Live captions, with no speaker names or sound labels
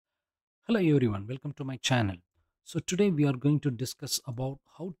Hello everyone, welcome to my channel. So today we are going to discuss about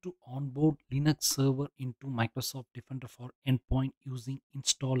how to onboard Linux server into Microsoft Defender for Endpoint using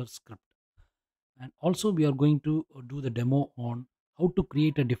installer script. And also we are going to do the demo on how to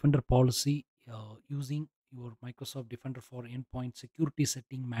create a Defender policy using your Microsoft Defender for Endpoint security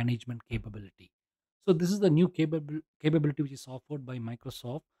setting management capability. So this is the new capability which is offered by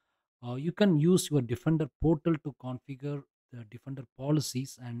Microsoft. You can use your Defender portal to configure the Defender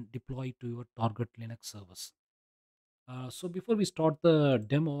policies and deploy to your target Linux servers. So before we start the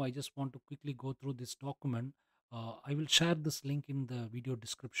demo, I just want to quickly go through this document. I will share this link in the video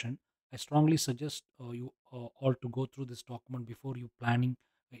description. I strongly suggest you all to go through this document before you planning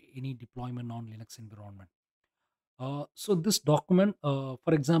any deployment on Linux environment. So this document,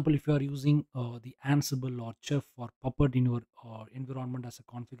 for example, if you are using the Ansible or Chef or Puppet in your environment as a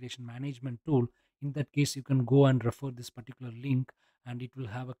configuration management tool, in that case, you can go and refer this particular link, and it will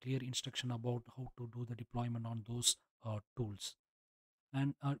have a clear instruction about how to do the deployment on those tools.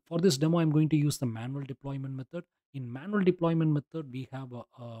 And for this demo, I'm going to use the manual deployment method. In manual deployment method, we have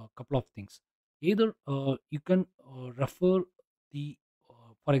a couple of things. Either you can refer the,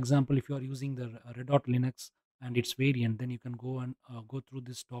 for example, if you are using the Red Hot Linux and its variant, then you can go and go through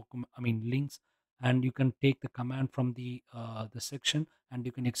this document, I mean links, and you can take the command from the section and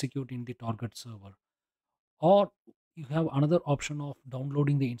you can execute in the target server. Or you have another option of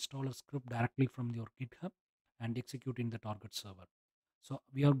downloading the installer script directly from your GitHub and execute in the target server. So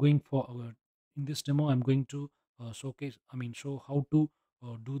we are going for in this demo I'm going to show how to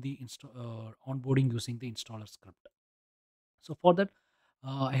do the onboarding using the installer script. So for that,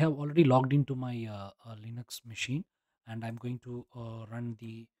 I have already logged into my Linux machine, and I'm going to run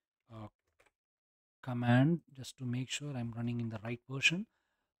the uh, command just to make sure I'm running in the right version.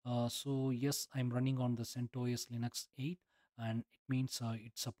 So yes, I'm running on the CentOS Linux 8, and it means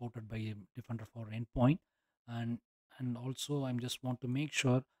it's supported by Defender for Endpoint. And also I'm just want to make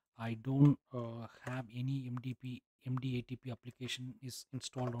sure I don't have any MDATP application is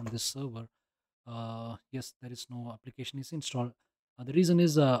installed on this server. Yes, there is no application is installed. The reason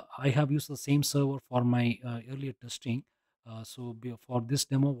is I have used the same server for my earlier testing. For this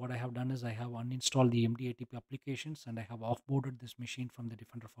demo, what I have done is I have uninstalled the MDATP applications and I have offboarded this machine from the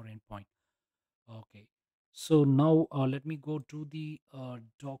Defender for Endpoint. Okay. So now let me go to the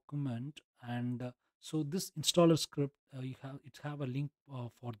document, and so this installer script, it have a link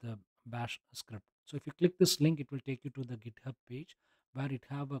for the bash script. So if you click this link, it will take you to the GitHub page where it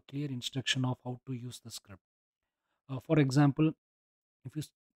have a clear instruction of how to use the script. For example, if you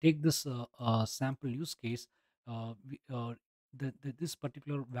take this sample use case, this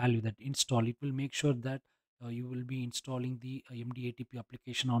particular value that install, it will make sure that you will be installing the MDATP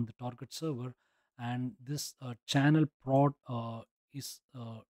application on the target server, and this channel prod is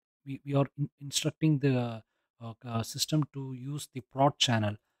we are instructing the system to use the prod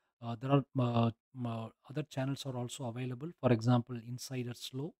channel. There are other channels are also available, for example insider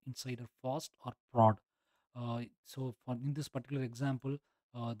slow, insider fast, or prod. So for in this particular example,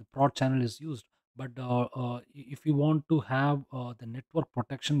 the prod channel is used, but if you want to have the network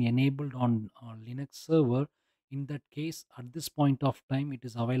protection enabled on Linux server, in that case at this point of time it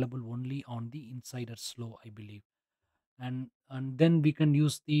is available only on the insider slow, I believe. And then we can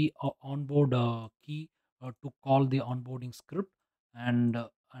use the onboard key to call the onboarding script, and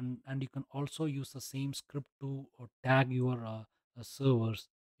you can also use the same script to tag your servers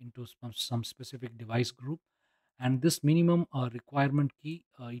into some specific device group. And this minimum requirement key,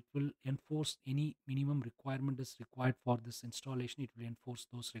 it will enforce any minimum requirement is required for this installation. It will enforce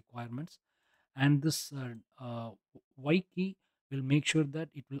those requirements. And this y key will make sure that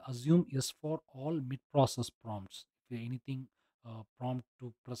it will assume yes for all mid process prompts. If anything prompt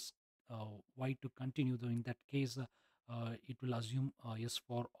to press y to continue, though in that case it will assume yes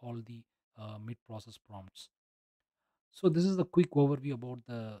for all the mid process prompts. So this is the quick overview about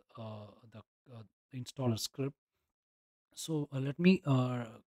the installer script. So let me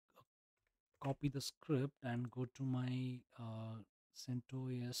copy the script and go to my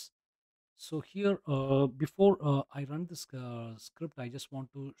CentOS. So here, before I run this script, I just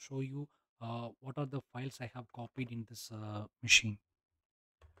want to show you what are the files I have copied in this machine.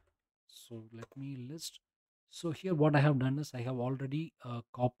 So let me list. So here what I have done is I have already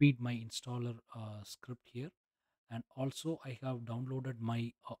copied my installer script here, and also I have downloaded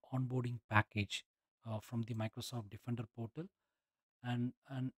my onboarding package from the Microsoft Defender portal, and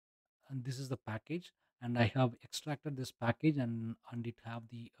this is the package, and I have extracted this package, and it have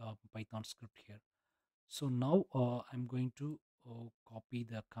the Python script here. So now I'm going to copy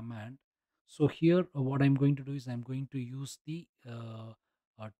the command. So here what I'm going to do is I'm going to use the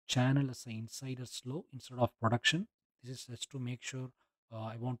channel as an insider slow instead of production. This is just to make sure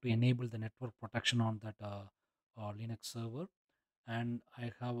I want to enable the network protection on that Linux server. And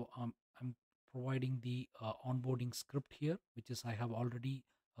I'm providing the onboarding script here, which is I have already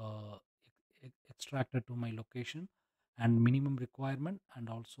extracted to my location and minimum requirement, and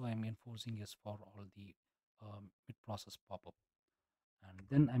also I'm enforcing yes for all the mid process pop-up, and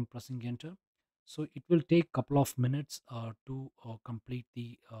then I'm pressing enter. So it will take couple of minutes to complete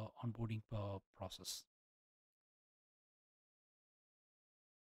the onboarding process.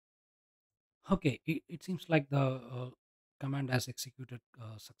 Okay, it seems like the command has executed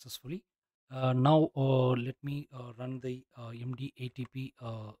successfully. Now let me run the MDATP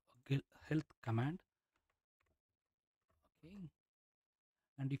health command. Okay,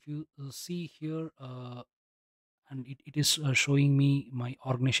 and if you see here, and it is showing me my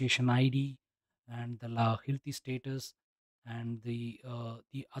organization ID and the healthy status and the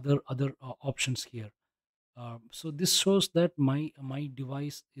other options here. So this shows that my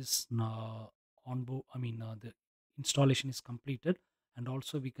device is on board. I mean, the installation is completed, and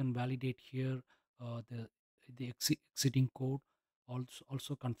also we can validate here the exiting code.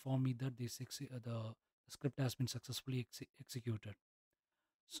 Also confirm me that the script has been successfully executed.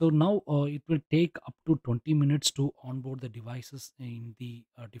 So now it will take up to 20 minutes to onboard the devices in the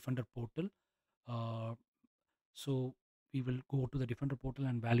Defender portal. Uh, so we will go to the Defender portal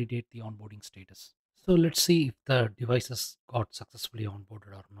and validate the onboarding status. So let's see if the devices got successfully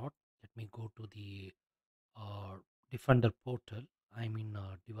onboarded or not. Let me go to the uh, Defender portal. I'm in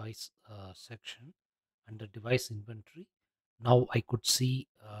device section under device inventory. Now I could see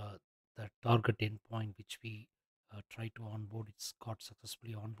the target endpoint which we tried to onboard. It's got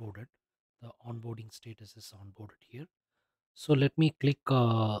successfully onboarded. The onboarding status is onboarded here. So let me click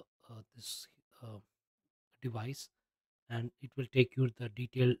this uh, device, and it will take you the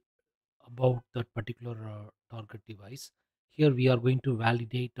detail about that particular target device. Here we are going to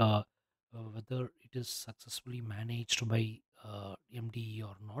validate whether it is successfully managed by MDE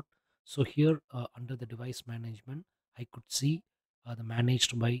or not. So here under the device management, I could see the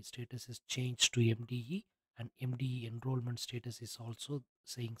managed by status is changed to MDE, and MDE enrollment status is also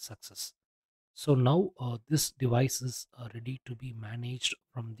saying success. So now this device is ready to be managed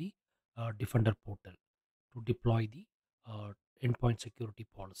from the Defender portal to deploy the uh, endpoint security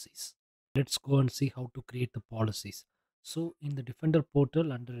policies. Let's go and see how to create the policies. So in the Defender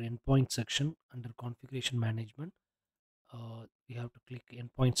portal under endpoint section under configuration management, we have to click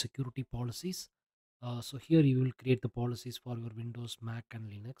endpoint security policies. So here you will create the policies for your Windows, Mac and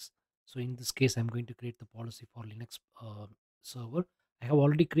Linux. So in this case, I'm going to create the policy for Linux server. I have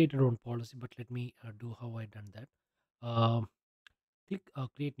already created one policy, but let me do how I done that. Um Click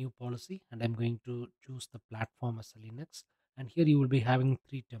create new policy, and I'm going to choose the platform as a Linux. And here you will be having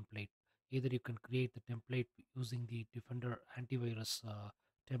three template. Either you can create the template using the Defender antivirus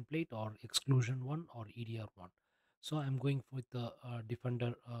template, or exclusion one, or EDR one. So I'm going with the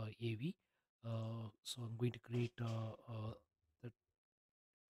Defender AV. So I'm going to create the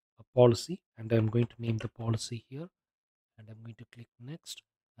a policy, and I'm going to name the policy here, and I'm going to click next.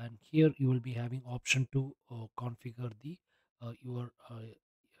 And here you will be having option to configure the your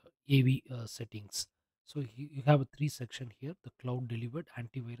AV settings. So you have a three section here: the cloud delivered,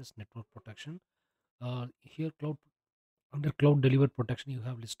 antivirus, network protection. Here cloud under cloud delivered protection, you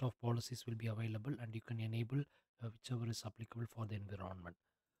have list of policies will be available, and you can enable whichever is applicable for the environment.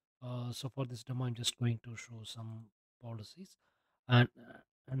 So for this demo, I'm just going to show some policies, and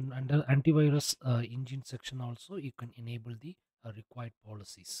under antivirus engine section also you can enable the required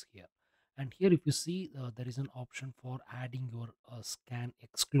policies here. And here, if you see, there is an option for adding your scan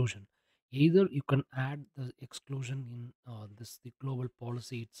exclusion. Either you can add the exclusion in this the global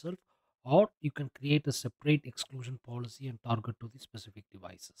policy itself, or you can create a separate exclusion policy and target to the specific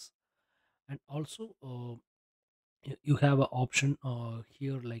devices. And also you have an option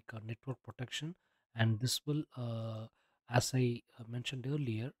here like network protection, and this will as I mentioned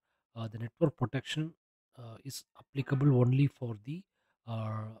earlier, the network protection is applicable only for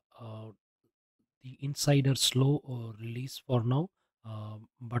uh, uh, the insider slow release for now,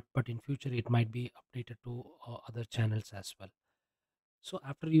 but in future it might be updated to other channels as well. So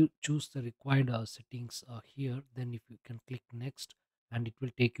after you choose the required settings here, then if you can click next, and it will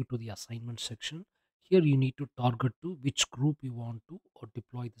take you to the assignment section. Here you need to target to which group you want to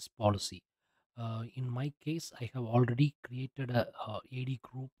deploy this policy. In my case, I have already created a, AD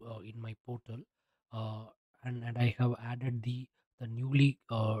group in my portal, uh, and I have added the newly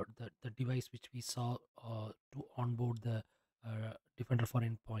the device which we saw to onboard the Defender for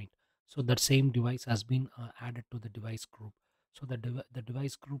Endpoint. So that same device has been added to the device group. So the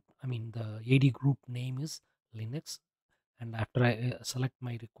device group, I mean the AD group name is Linux. And after I select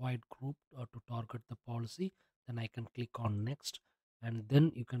my required group to target the policy, then I can click on next, and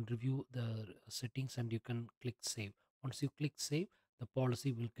then you can review the settings and you can click save. Once you click save, the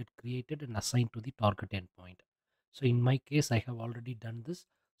policy will get created and assigned to the target endpoint. So in my case, I have already done this.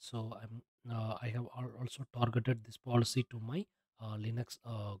 So I have also targeted this policy to my Linux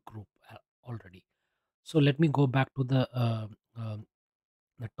group already. So let me go back to the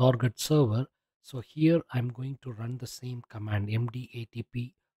target server. So here I'm going to run the same command,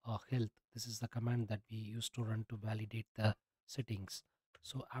 mdatp health. This is the command that we used to run to validate the settings.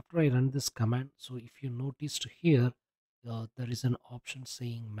 So after I run this command, so if you noticed here, there is an option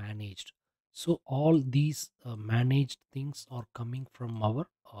saying managed. So all these managed things are coming from our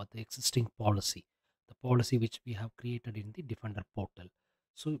the existing policy, the policy which we have created in the Defender portal.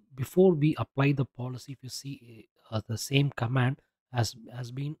 So before we apply the policy, if you see the same command has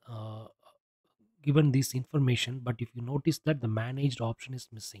been given this information, but if you notice that the managed option is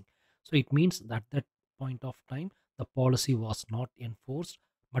missing, so it means that that point of time the policy was not enforced.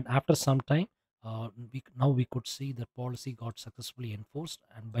 But after some time, now we could see the policy got successfully enforced,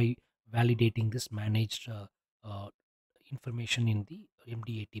 and by validating this managed uh, information in the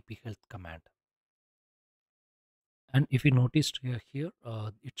mdatp health command. And if you noticed here,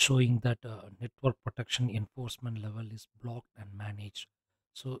 it's showing that network protection enforcement level is blocked and managed.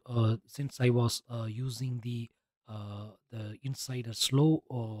 So since I was using the inside a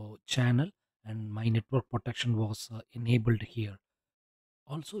slow channel, and my network protection was enabled here.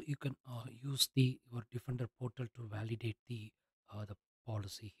 Also, you can use the your Defender portal to validate the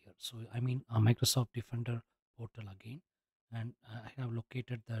policy here. So I mean Microsoft Defender portal again, and I have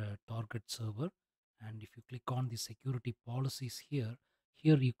located the target server. And if you click on the security policies here,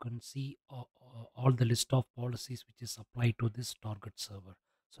 here you can see all the list of policies which is applied to this target server.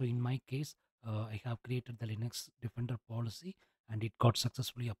 So in my case, I have created the Linux Defender policy, and it got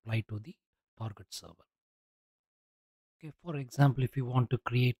successfully applied to the target server. Okay, for example, if you want to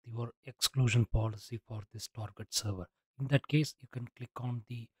create your exclusion policy for this target server, in that case, you can click on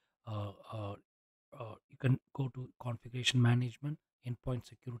uh, uh, you can go to configuration management, endpoint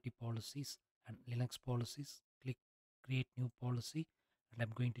security policies, and Linux policies. Click create new policy, and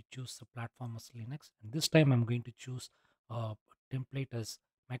I'm going to choose the platform as Linux. And this time, I'm going to choose template as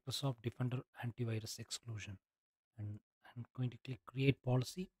Microsoft Defender antivirus exclusion. And I'm going to click create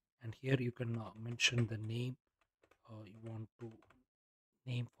policy, and here you can mention the name you want to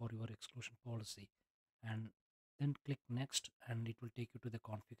name for your exclusion policy, and then click next, and it will take you to the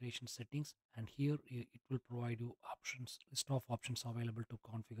configuration settings, and here it will provide you options, list of options available to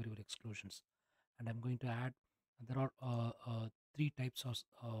configure your exclusions. And I'm going to add, there are three types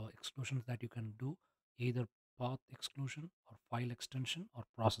of exclusions that you can do, either path exclusion or file extension or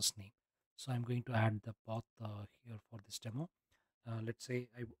process name. So I'm going to add the path here for this demo. Let's say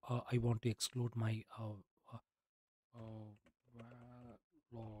I want to exclude my uh,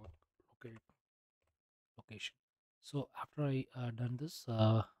 okay, location. So after I done this,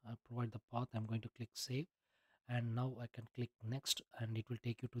 I provide the path. I'm going to click save, and now I can click next, and it will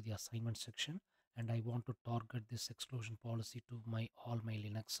take you to the assignment section. And I want to target this exclusion policy to my all my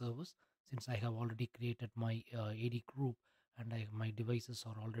Linux servers, since I have already created my AD group, and my devices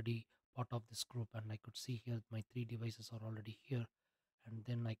are already part of this group, and I could see here my three devices are already here. And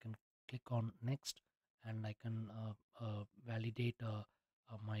then I can click on next, and I can validate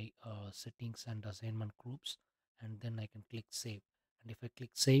my settings and assignment groups, and then I can click save. And if I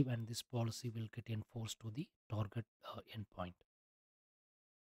click save, and this policy will get enforced to the target endpoint.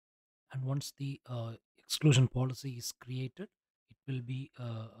 And once the exclusion policy is created, it will be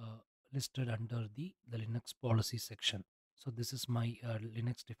listed under the Linux policy section. So this is my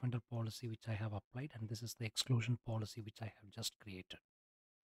Linux Defender policy which I have applied, and this is the exclusion policy which I have just created.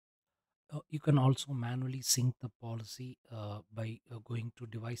 You can also manually sync the policy by going to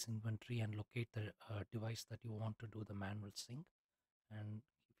device inventory and locate the device that you want to do the manual sync. And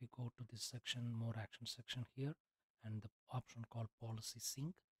if you go to this section, more action section here, and the option called policy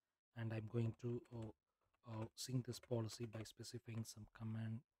sync, and I'm going to sync this policy by specifying some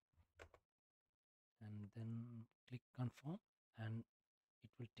command, and then click confirm, and it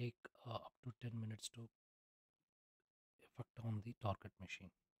will take up to 10 minutes to effect on the target machine.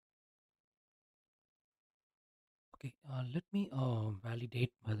 Okay, let me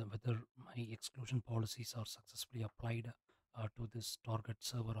validate whether my exclusion policies are successfully applied to this target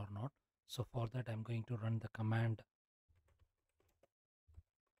server or not. So for that, I'm going to run the command.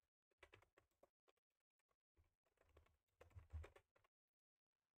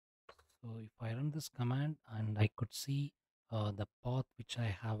 So if I run this command, and I could see the path which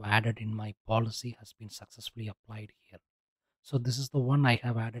I have added in my policy has been successfully applied here. So this is the one I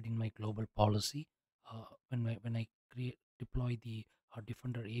have added in my global policy. When I create deploy the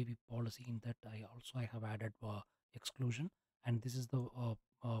Defender AV policy, in that I have added exclusion, and this is the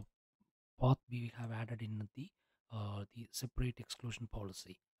path we have added in the separate exclusion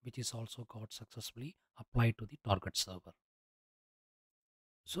policy, which is also got successfully applied to the target server.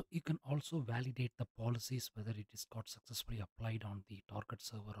 So you can also validate the policies whether it is got successfully applied on the target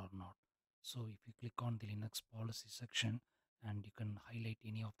server or not. So if you click on the Linux policy section, and you can highlight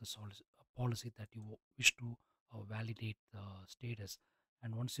any of the policy that you wish to validate the status.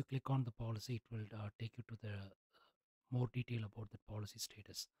 And once you click on the policy, it will take you to the more detail about the policy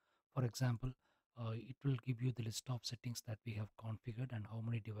status. For example, it will give you the list of settings that we have configured and how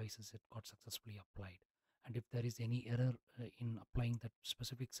many devices it got successfully applied. And if there is any error in applying that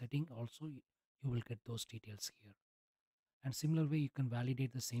specific setting, also you will get those details here. And similar way, you can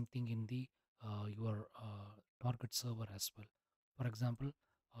validate the same thing in the your target server as well. For example,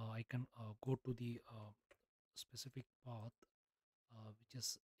 I can go to the specific path, which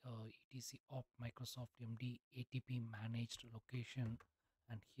is etc op Microsoft MD ATP managed location,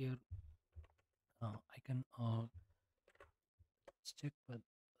 and here I can check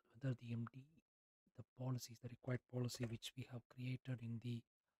whether the MD, the policies, the required policy which we have created in the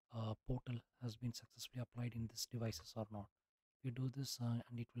portal has been successfully applied in these devices or not. You do this,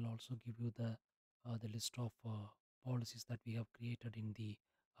 and it will also give you the list of policies that we have created in the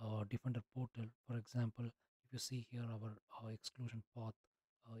Defender portal. For example, if you see here, our exclusion path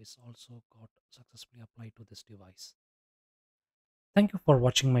is also got successfully applied to this device. Thank you for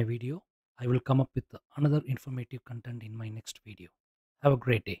watching my video. I will come up with another informative content in my next video. Have a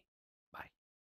great day.